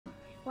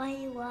Why are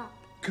you up?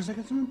 Because I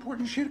got some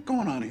important shit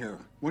going on here.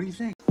 What do you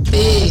think? Boom,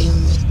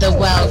 the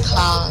world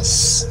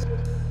class.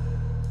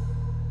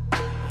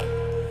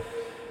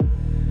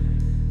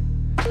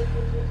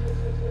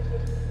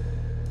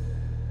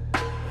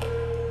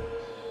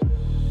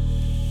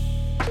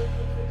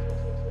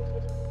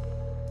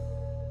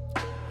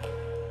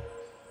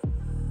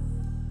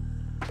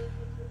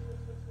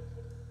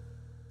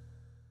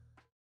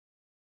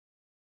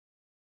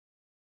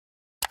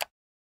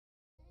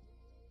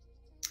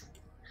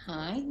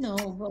 Hi,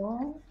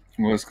 Noble.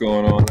 What's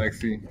going on,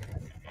 Lexie?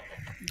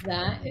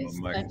 That is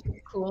such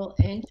a cool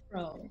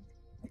intro.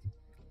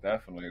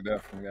 Definitely.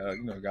 Got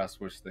to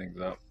switch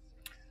things up.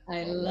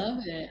 I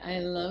love it. I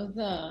love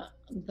the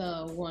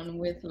one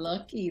with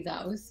Lucky.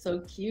 That was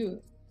so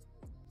cute.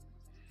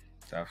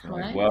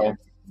 Definitely. Hi, Well,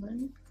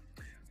 everyone.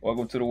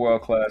 welcome to the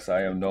world class.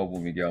 I am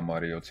Noble Miguel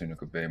Mario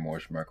Tunica Bay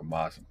Morris America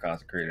Moss. I'm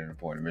consecrated and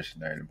appointed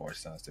missionary in the Morris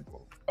Sons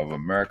Temple of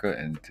America.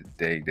 And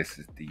today, this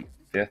is the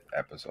 5th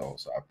episode.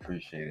 So I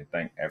appreciate it.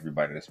 Thank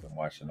everybody that's been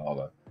watching all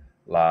the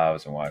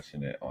lives and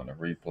watching it on the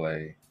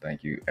replay.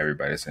 Thank you,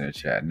 everybody that's in the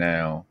chat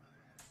now.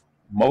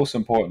 Most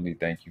importantly,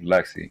 thank you,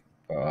 Lexie,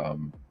 for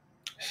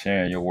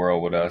sharing your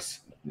world with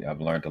us.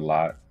 I've learned a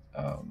lot.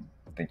 I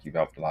think you've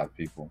helped a lot of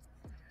people.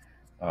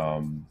 We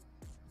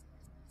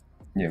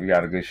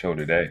got a good show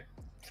today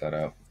set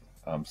up.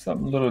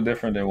 Something a little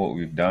different than what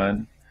we've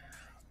done.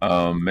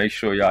 Make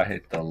sure y'all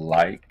hit the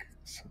like,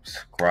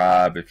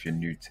 subscribe if you're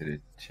new to the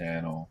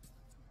channel.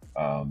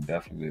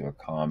 Definitely leave a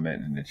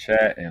comment in the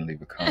chat and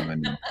leave a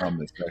comment in the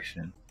comment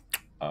section.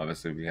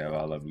 Obviously, we have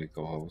our lovely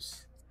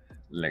co-host,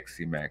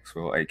 Lexie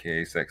Maxwell,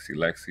 aka Sexy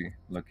Lexie,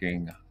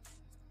 looking.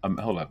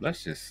 Hold up.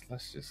 Let's just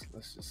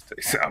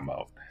take some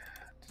out.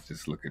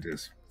 Just look at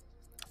this.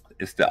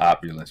 It's the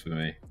opulence for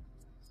me.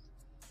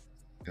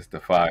 It's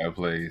the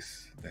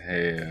fireplace, the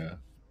hair.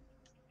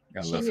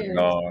 Got a little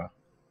cigar.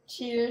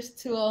 Cheers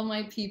to all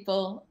my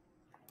people.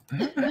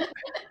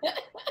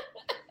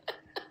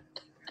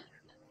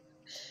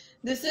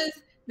 This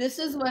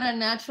is what a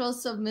natural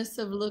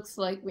submissive looks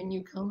like when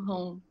you come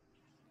home.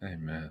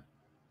 Amen.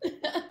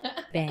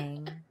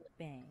 Bang,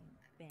 bang,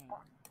 bang,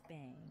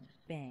 bang,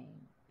 bang,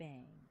 bang,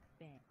 bang,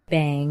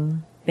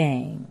 bang,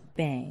 bang,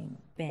 bang,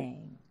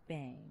 bang,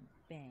 bang,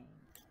 bang.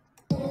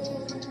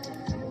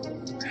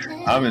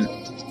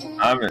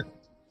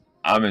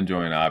 I'm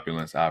enjoying the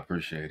opulence. I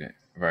appreciate it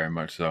very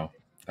much. So,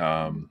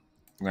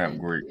 we have a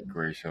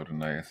great show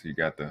tonight. So you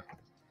got the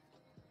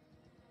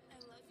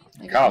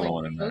collar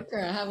on tonight.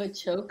 I have a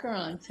choker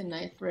on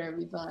tonight for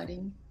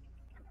everybody.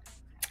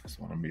 It's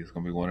gonna be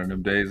one of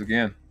them days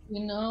again.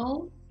 You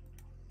know,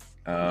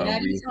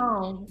 Daddy's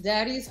home.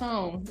 Daddy's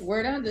home.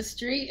 Word on the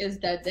street is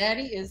that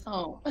Daddy is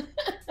home.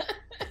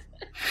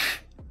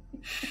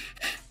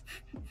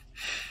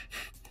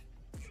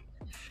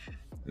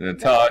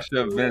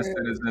 Natasha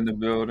Vincent is in the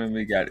building.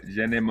 We got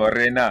Jenny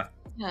Morena.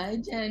 Hi,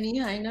 Jenny.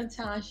 Hi,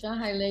 Natasha.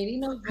 Hi, Lady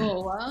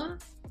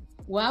Novoa.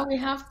 Wow, we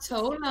have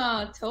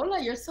Tola.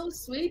 Tola, you're so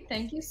sweet.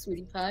 Thank you,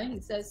 sweetie pie. He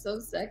says so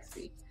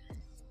sexy.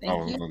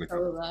 Thank you,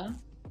 Tola.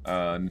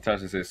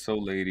 Natasha says, so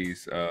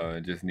ladies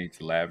just need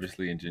to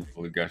lavishly and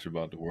gently gush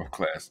about the world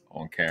class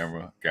on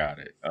camera. Got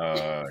it.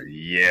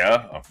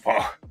 Yeah.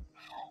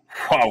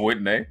 Why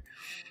wouldn't they?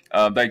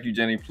 Thank you,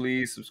 Jenny.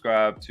 Please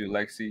subscribe to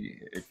Lexie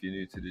if you're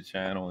new to the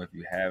channel. If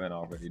you haven't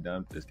already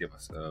done, just give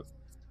us a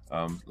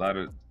lot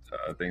of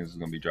things is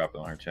going to be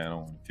dropping on her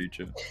channel in the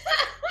future.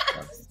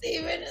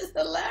 Steven is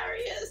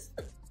hilarious.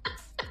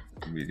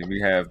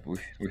 We have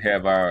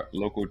our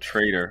local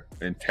trader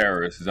in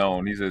terrorist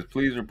zone. He says,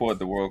 please report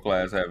the world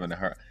class having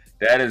her.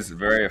 That is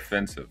very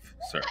offensive,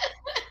 sir.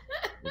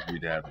 If you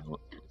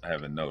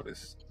haven't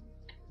noticed.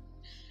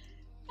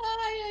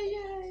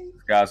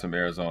 This guy's from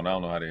Arizona. I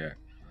don't know how they act.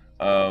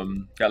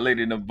 Got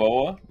Lady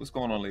Novoa. What's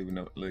going on, Lady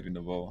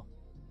Novoa?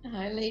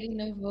 Hi, Lady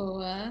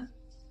Novoa.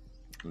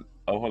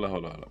 Oh,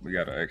 hold on. We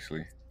gotta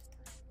actually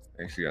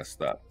gotta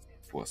stop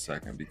for a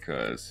second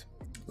because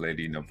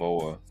Lady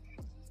Novoa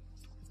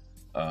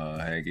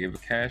had gave a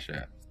cash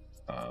app.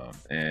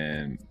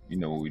 And you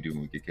know what we do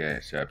when we get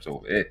cash apps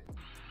over it.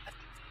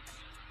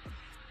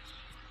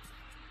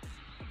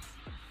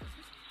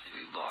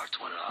 We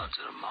barked one out to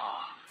the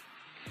mall.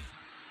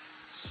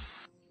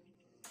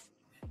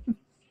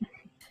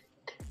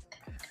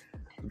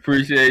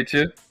 Appreciate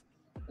you.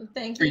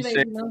 Thank you,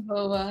 Lady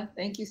Novoa.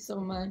 Thank you so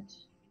much.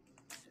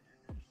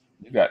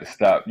 You got to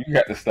stop,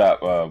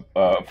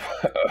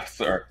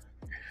 sir.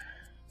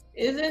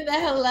 Isn't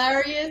that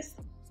hilarious?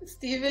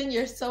 Steven,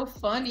 you're so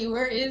funny.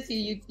 Where is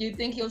he? You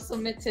think he'll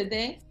submit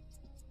today?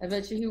 I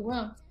bet you he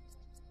will.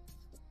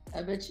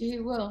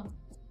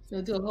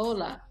 He'll do a whole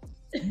lot.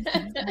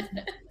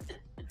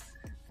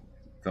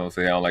 Don't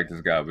say I don't like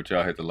this guy, but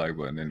y'all hit the like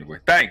button anyway.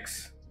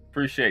 Thanks.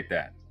 Appreciate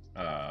that.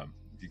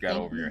 You got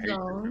over your hatred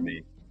for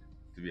me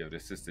to be able to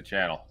assist the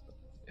channel.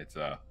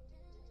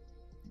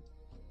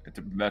 It's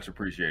much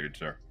appreciated,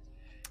 sir.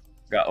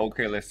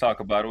 Okay, let's talk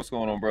about it. What's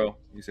going on, bro?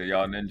 You said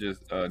y'all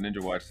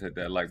ninja watchers hit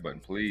that like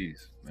button,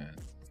 please, man.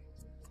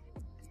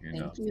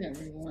 Thank you,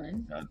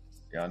 everyone.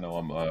 Y'all know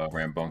I'm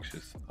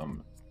rambunctious.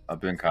 I'm I've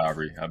been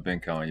Kyrie. I've been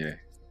Kanye.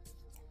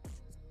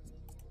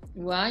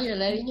 Wow, you're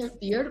letting your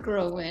beard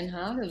grow in,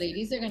 huh? The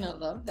ladies are gonna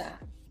love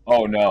that.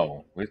 Oh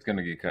no, it's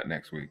gonna get cut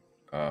next week.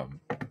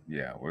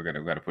 Yeah, we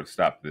gotta put a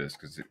stop to this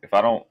because if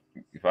I don't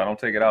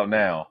take it out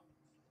now,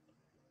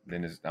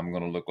 then I'm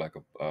gonna look like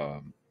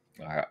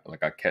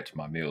like I catch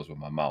my meals with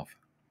my mouth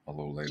a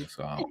little later.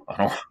 So I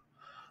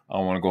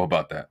don't want to go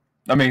about that.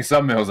 I mean,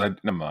 some meals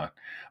never mind.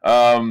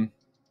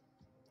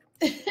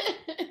 She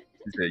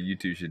said you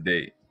two should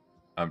date.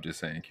 I'm just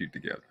saying, cute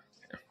together.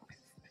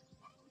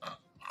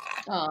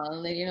 Oh,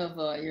 Lady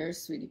Nova, you're a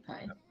sweetie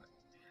pie.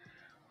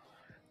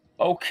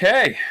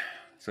 Okay,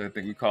 so I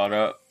think we caught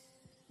up.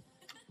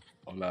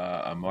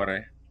 Hola,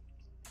 amore.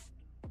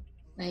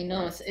 I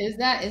know. Is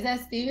that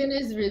Steven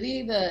is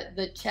really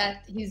the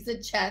chat? He's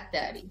the chat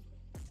daddy.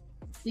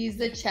 He's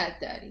the chat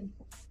daddy.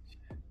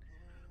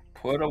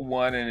 Put a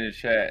 1 in the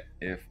chat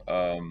if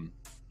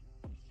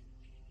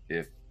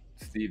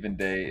Stephen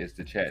Day is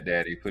the chat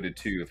daddy. Put a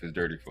 2 if it's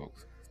dirty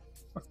folks.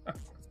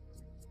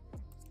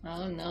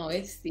 Oh no,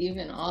 it's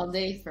Steven all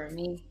day for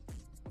me.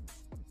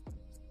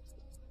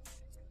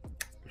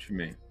 What you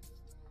mean?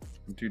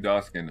 I'm too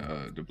dark skinned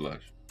to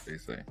blush, they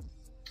say.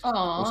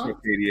 Aww. What's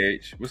up,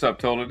 KDH? What's up,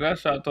 Tola? Did I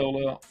shout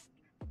Tola out?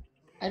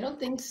 I don't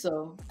think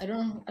so. I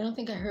don't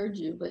think I heard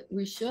you, but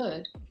we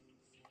should.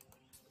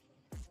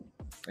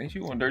 Ain't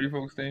you on Dirty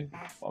Folks thing?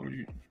 Why would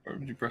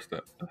you press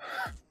that?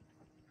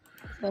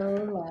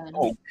 Tola.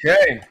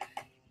 Okay.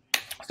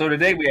 So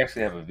today we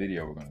actually have a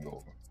video we're gonna go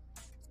over.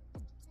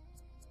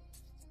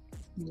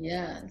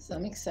 Yes,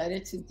 I'm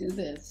excited to do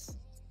this.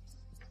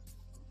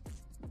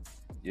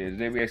 Yeah,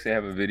 today we actually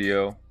have a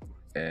video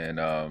and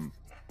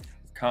outlining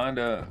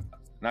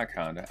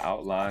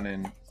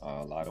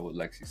a lot of what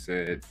Lexie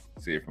said.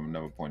 See it from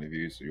another point of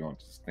view, so you don't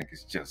just think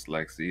it's just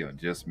Lexie or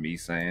just me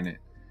saying it.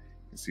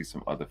 You can see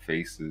some other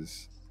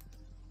faces.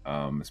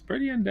 It's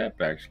pretty in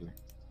depth actually.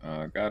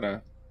 Got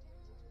a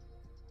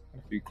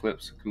few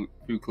clips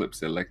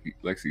that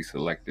Lexie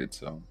selected,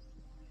 so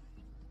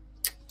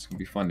it's gonna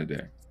be fun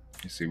today.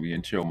 You see, we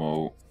in chill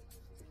mode.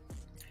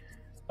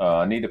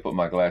 I need to put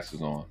my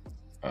glasses on.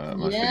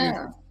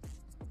 Yeah.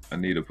 I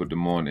need to put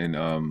them on in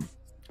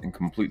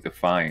complete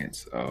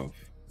defiance of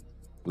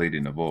Lady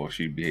Navoa.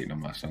 She'd be hating on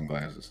my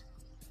sunglasses.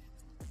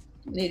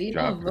 Lady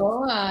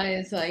Navoa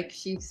is like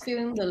she's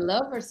feeling the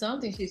love or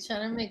something. She's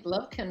trying to make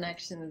love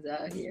connections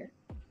out here.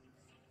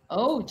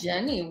 Oh,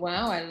 Jenny,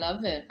 wow, I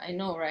love it. I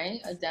know,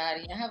 right? A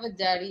daddy. I have a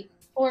daddy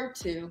or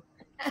two.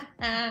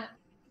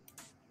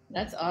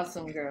 That's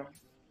awesome, girl.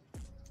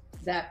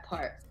 That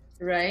part,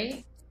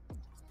 right?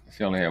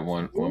 She only had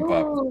one Ooh,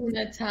 pop.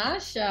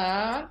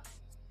 Natasha.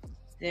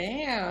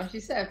 Damn, she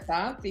said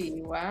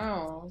papi.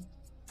 Wow.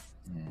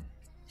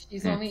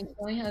 She's only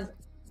has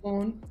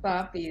one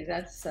papi.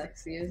 That's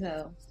sexy as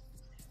hell.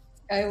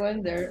 I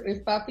wonder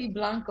if Papi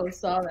Blanco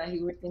saw that,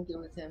 he would think it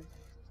was him.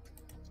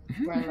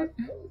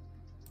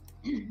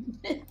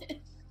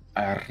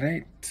 All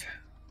right.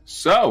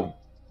 So,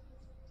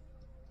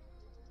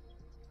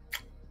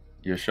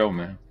 your show,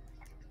 man.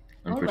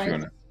 Let me put you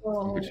on it.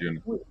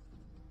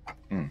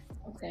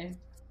 Okay.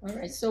 All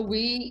right. So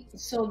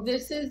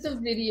this is a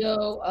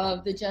video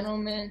of the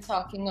gentleman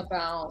talking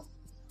about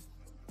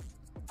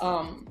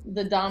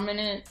the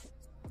dominant,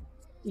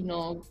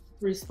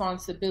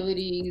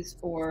 responsibilities,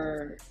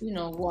 or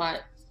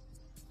what.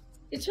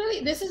 It's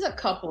really, this is a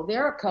couple.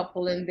 They're a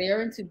couple and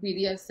they're into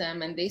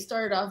BDSM, and they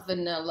started off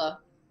vanilla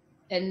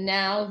and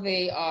now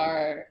they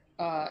are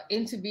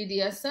into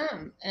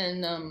BDSM.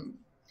 And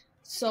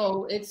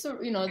so it's,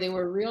 they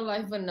were real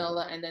life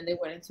vanilla and then they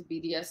went into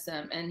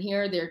BDSM. And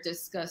here they're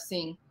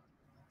discussing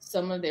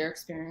some of their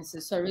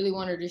experiences. So I really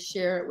wanted to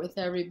share it with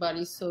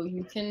everybody so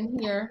you can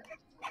hear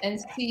and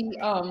see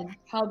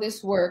how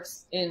this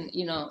works in,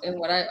 in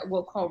what I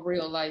will call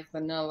real life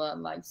vanilla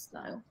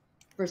lifestyle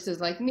versus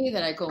like me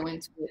that I go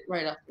into it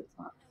right off the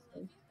top.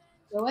 So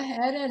go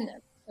ahead and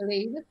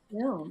play the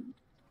film.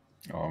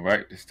 All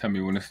right, just tell me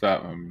when to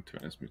stop. I'm going to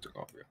turn this music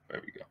off here.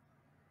 There we go.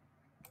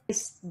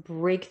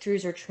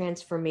 Breakthroughs or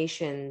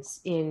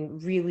transformations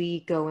in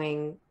really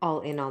going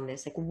all in on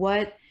this? Like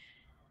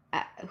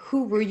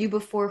who were you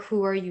before?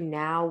 Who are you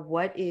now?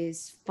 What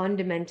is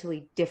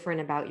fundamentally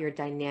different about your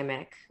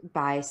dynamic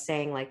by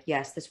saying like,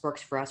 yes, this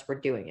works for us, we're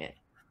doing it?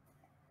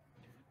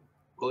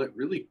 Well, it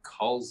really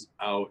calls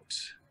out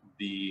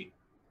the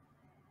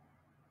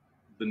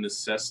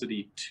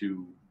necessity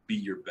to be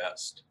your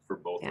best for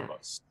both of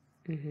us,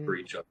 for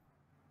each other.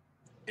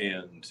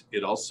 And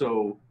it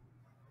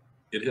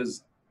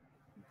has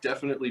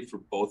definitely for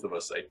both of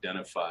us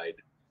identified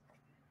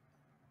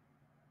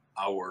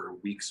our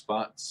weak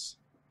spots,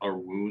 our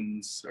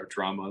wounds, our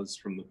traumas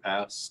from the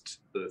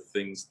past, the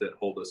things that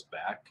hold us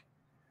back.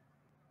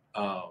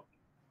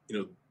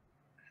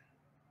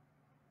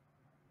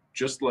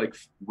 Just like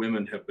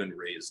women have been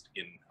raised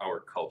in our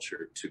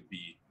culture to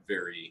be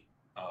very,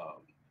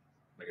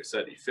 like I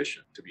said,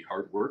 efficient, to be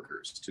hard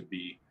workers, to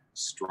be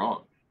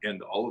strong.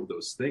 And all of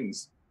those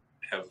things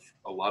have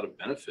a lot of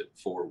benefit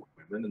for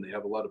women, and they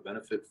have a lot of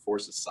benefit for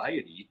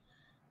society,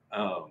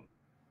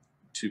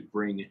 to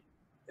bring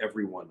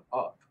everyone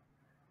up,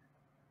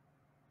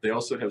 they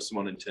also have some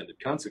unintended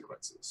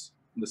consequences.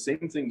 And the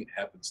same thing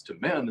happens to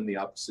men in the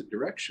opposite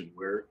direction,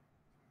 where,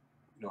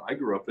 you know, I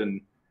grew up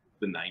in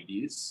the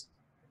 90s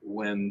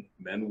when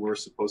men were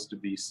supposed to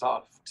be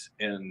soft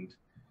and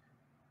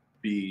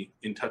be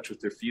in touch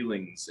with their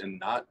feelings and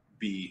not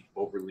be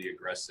overly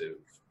aggressive.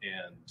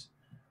 And,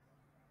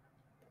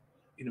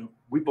 you know,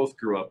 we both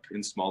grew up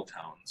in small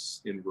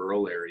towns, in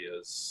rural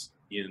areas,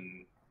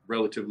 in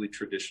relatively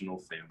traditional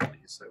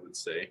families, I would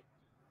say.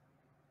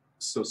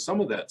 So some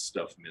of that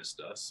stuff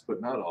missed us,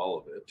 but not all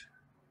of it.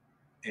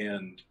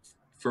 And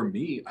for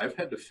me, I've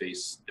had to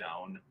face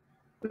down,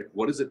 like,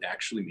 what does it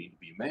actually mean to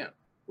be a man?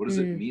 What does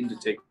it mean to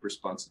take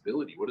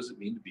responsibility? What does it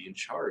mean to be in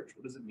charge?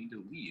 What does it mean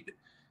to lead?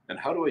 And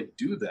how do I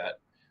do that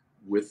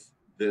with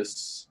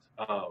this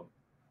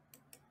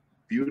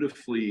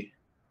beautifully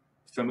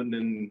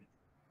feminine,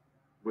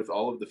 with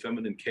all of the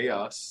feminine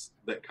chaos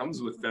that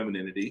comes with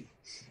femininity?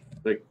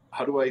 Like,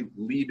 how do I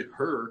lead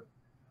her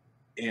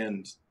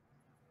and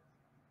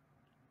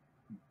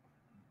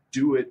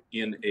do it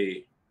in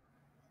a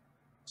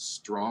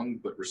strong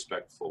but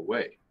respectful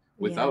way,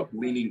 without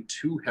leaning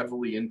too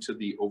heavily into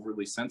the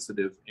overly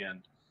sensitive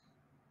and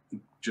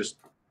just,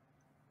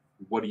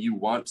 what do you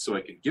want so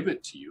I can give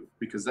it to you?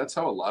 Because that's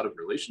how a lot of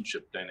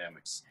relationship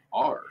dynamics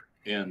are.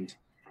 And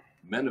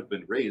men have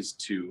been raised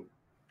to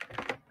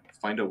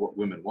find out what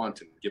women want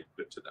and give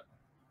it to them.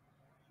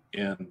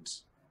 And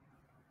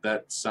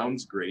that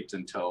sounds great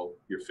until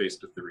you're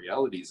faced with the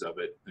realities of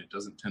it. And it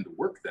doesn't tend to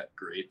work that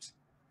great,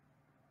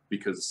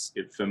 because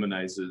it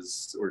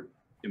feminizes or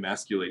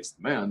emasculates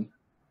the men,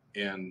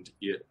 and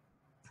it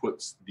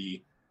puts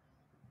the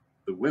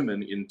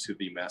women into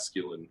the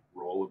masculine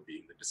role of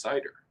being the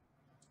decider.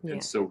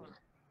 And so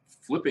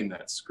flipping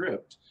that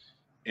script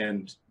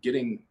and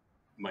getting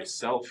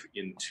myself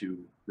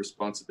into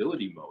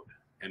responsibility mode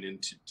and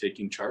into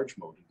taking charge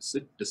mode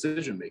and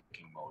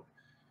decision-making mode.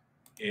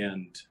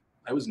 And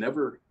I was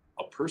never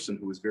a person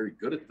who was very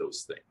good at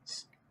those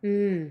things.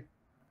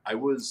 I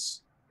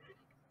was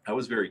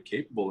very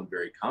capable and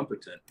very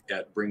competent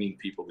at bringing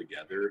people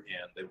together,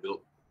 and I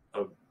built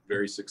a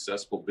very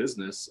successful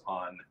business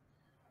on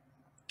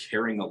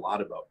caring a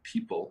lot about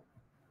people,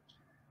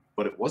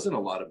 but it wasn't a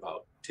lot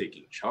about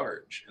taking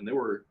charge. And there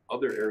were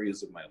other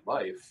areas of my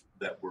life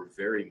that were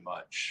very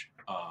much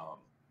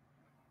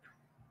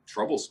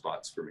trouble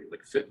spots for me,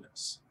 like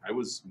fitness. I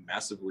was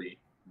massively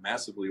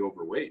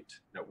overweight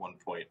at one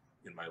point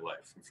in my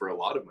life, and for a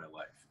lot of my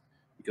life,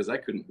 because I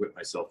couldn't whip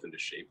myself into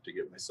shape to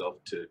get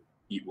myself to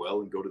eat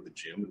well and go to the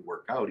gym and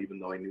work out, even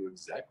though I knew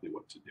exactly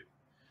what to do.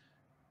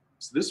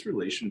 So this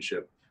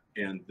relationship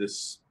and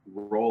this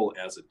role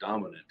as a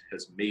dominant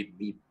has made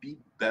me be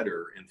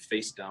better and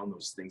face down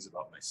those things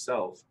about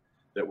myself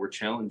that were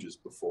challenges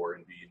before,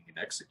 and being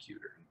an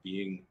executor and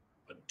being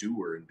a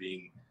doer and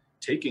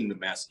taking the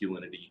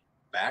masculinity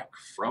back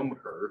from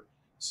her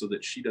so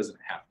that she doesn't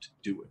have to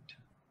do it.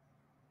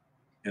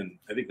 And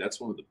I think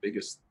that's one of the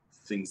biggest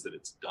things that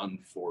it's done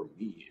for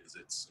me, is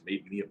it's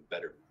made me a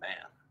better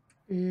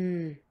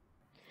man.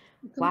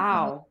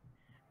 Wow.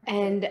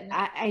 And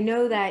I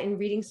know that in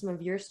reading some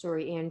of your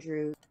story,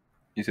 Andrew.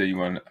 You said you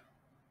want to.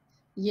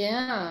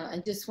 Yeah,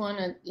 I just want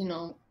to, you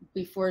know,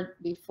 before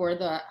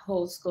the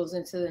host goes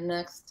into the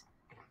next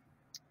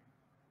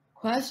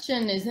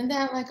question, isn't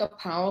that like a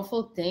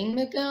powerful thing,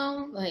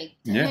 Miguel? Like,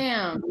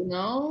 damn, you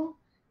know,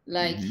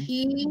 like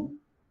he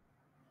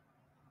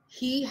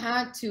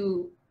had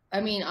to,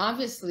 I mean,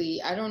 obviously,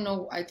 I don't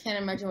know, I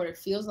can't imagine what it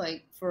feels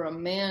like for a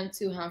man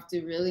to have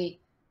to really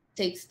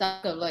take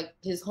stock of like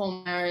his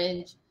whole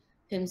marriage,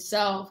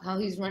 himself, how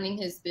he's running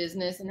his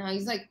business, and how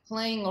he's like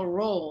playing a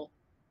role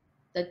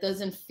that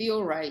doesn't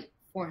feel right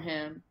for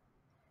him.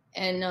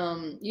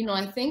 And, you know,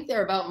 I think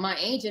they're about my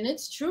age, and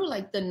it's true,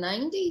 like the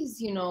 90s,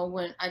 you know,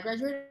 when I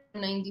graduated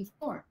in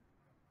 94.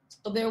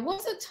 So there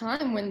was a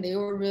time when they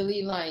were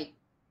really like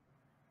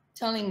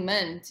telling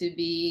men to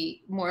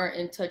be more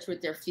in touch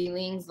with their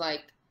feelings,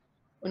 like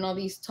when all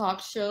these talk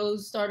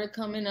shows started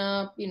coming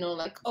up, you know,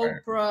 like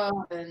Oprah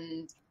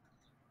and,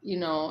 you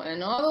know,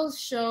 and all those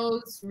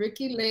shows,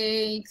 Ricky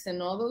Lakes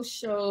and all those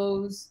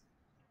shows,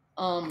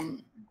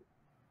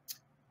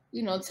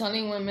 you know,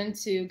 telling women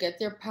to get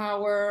their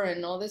power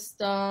and all this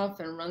stuff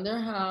and run their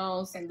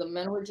house, and the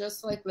men were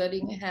just like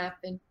letting it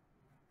happen.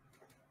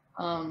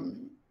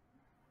 And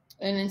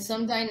in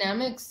some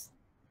dynamics,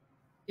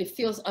 it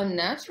feels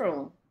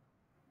unnatural.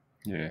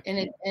 Yeah.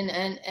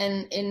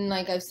 And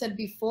like I've said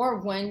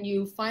before, when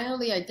you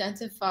finally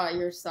identify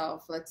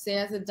yourself, let's say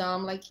as a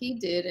dom like he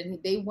did,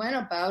 and they went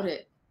about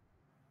it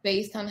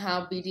based on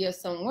how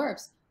BDSM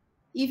works.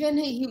 Even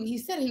he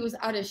said he was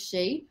out of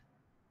shape.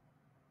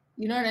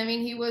 You know what I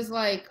mean? He was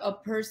like a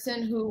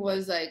person who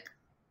was like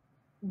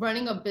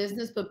running a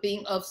business, but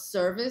being of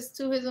service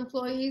to his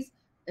employees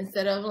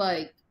instead of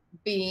like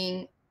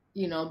being,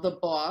 you know, the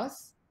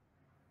boss.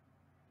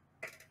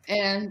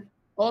 And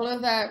all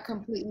of that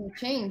completely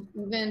changed,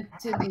 even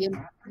to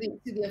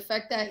the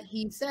effect that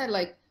he said,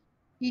 like,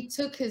 he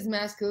took his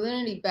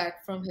masculinity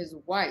back from his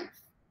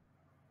wife.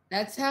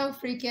 That's how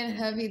freaking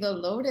heavy the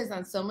load is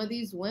on some of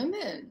these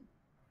women.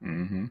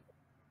 Mm-hmm.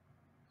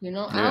 You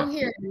know, Yeah. out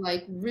here,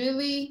 like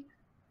really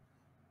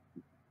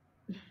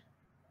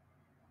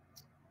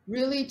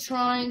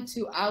trying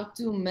to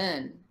outdo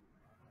men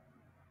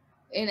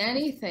in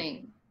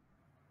anything,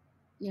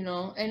 you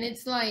know, and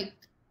it's like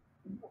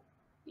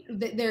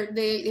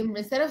they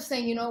instead of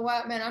saying, you know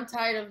what, man, I'm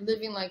tired of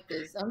living like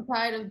this, I'm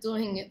tired of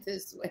doing it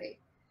this way.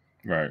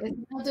 Right.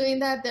 Instead of doing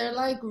that, they're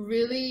like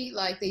really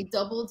like they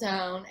double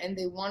down and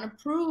they want to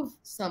prove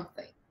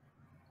something.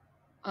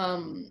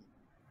 And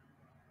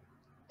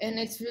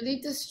it's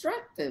really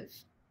destructive.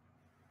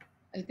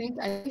 I think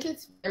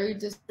it's very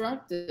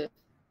destructive.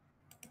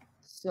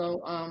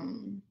 So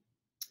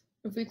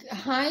if we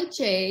hi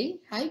Jay,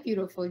 hi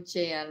beautiful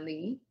Jay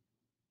Ali.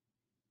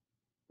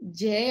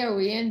 Jay, are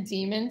we in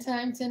demon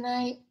time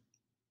tonight?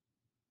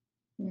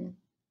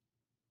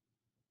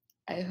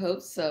 I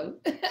hope so.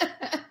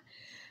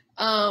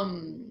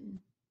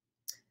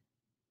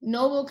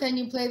 Noble, can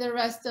you play the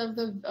rest of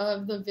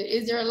the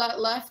is there a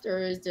lot left or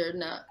is there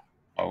not?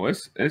 Oh,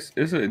 it's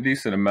a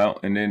decent amount,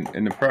 and then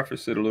in the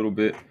preface it a little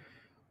bit.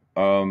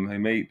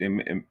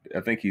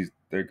 I think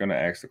they're gonna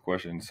ask the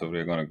question, so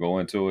they're gonna go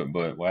into it.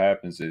 But what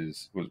happens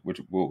is, what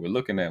we're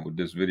looking at with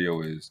this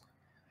video is,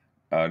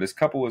 this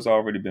couple has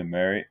already been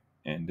married,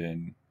 and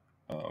then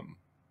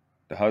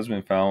the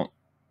husband found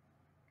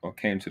or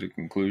came to the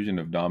conclusion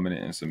of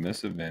dominant and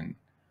submissive, and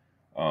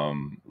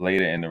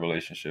later in the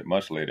relationship,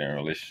 much later in the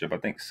relationship, I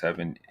think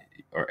 7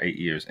 or 8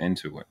 years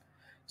into it.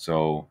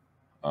 So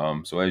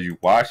as you're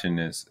watching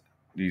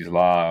these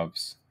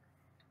lives,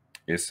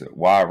 it's a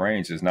wide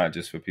range. It's not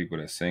just for people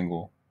that's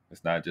single.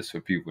 It's not just for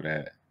people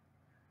that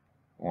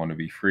want to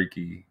be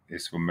freaky.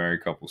 It's for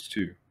married couples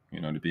too,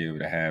 you know, to be able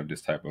to have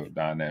this type of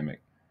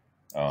dynamic.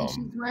 And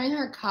she's wearing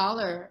her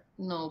collar,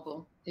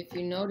 Noble. If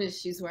you notice,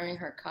 she's wearing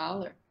her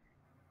collar.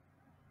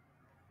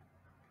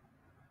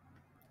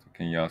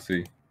 Can y'all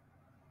see?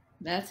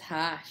 That's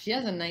hot. She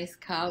has a nice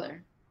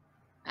collar.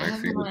 I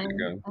have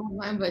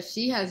mine, but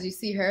she has. You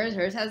see hers.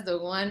 Hers has the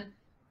one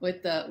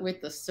with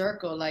the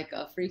circle like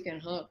a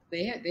freaking hook.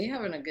 They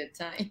having a good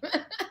time.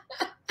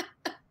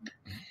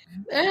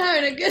 They're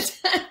having a good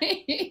time.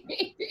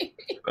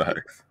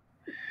 Thanks.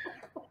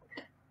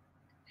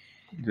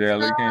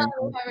 Jelly came.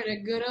 They're having a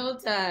good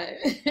old time.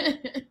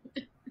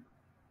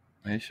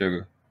 Hey,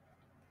 sugar.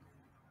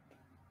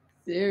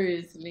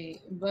 Seriously,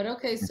 but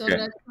okay. So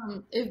that's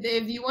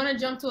if you want to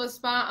jump to a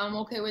spot, I'm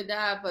okay with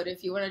that. But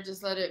if you want to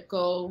just let it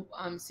go,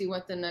 see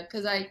what the next,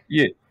 because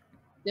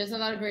there's a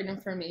lot of great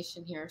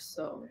information here.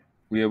 So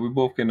yeah, we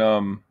both can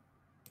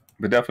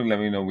but definitely let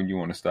me know when you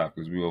want to stop,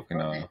 because we both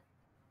can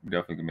we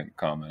definitely can make a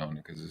comment on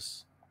it, because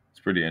it's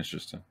pretty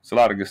interesting. It's a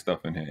lot of good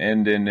stuff in here.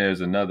 And then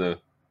there's another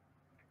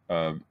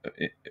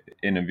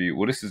interview.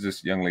 Well, this is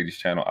this young lady's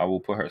channel. I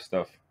will put her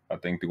stuff, I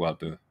think, throughout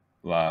the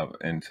live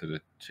into the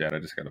chat. I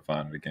just gotta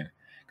find it again,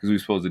 because we were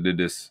supposed to do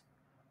this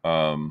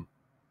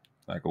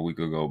like a week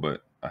ago,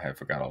 but I had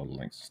forgot all the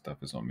links and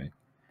stuff. Is on me.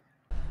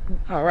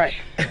 All right.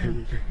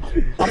 I'm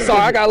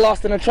sorry, I got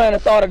lost in a train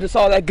of thought of just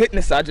all that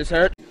goodness I just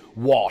heard.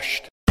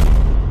 Washed.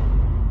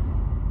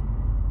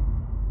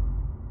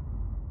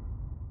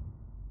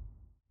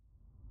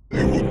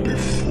 They would be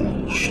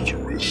fools to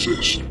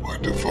resist my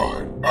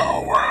divine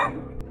power.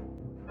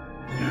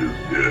 His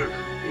death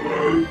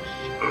was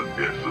a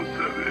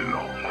necessary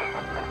loss.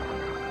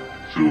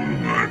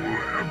 Soon I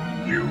will have a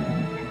new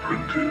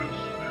apprentice,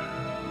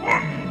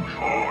 one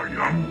far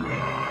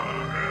younger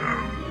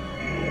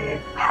and more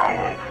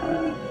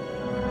powerful.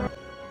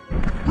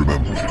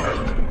 Remember,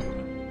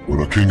 when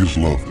a king is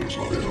loved as I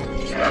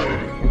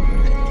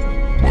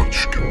am, much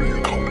can be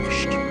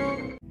accomplished.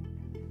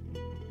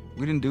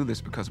 We didn't do this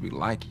because we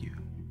like you.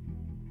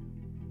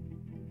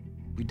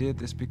 We did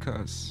this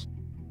because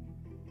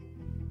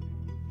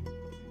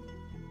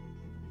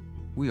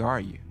we are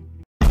you.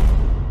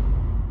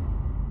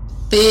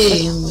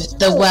 Boom,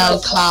 the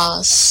world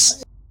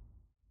class.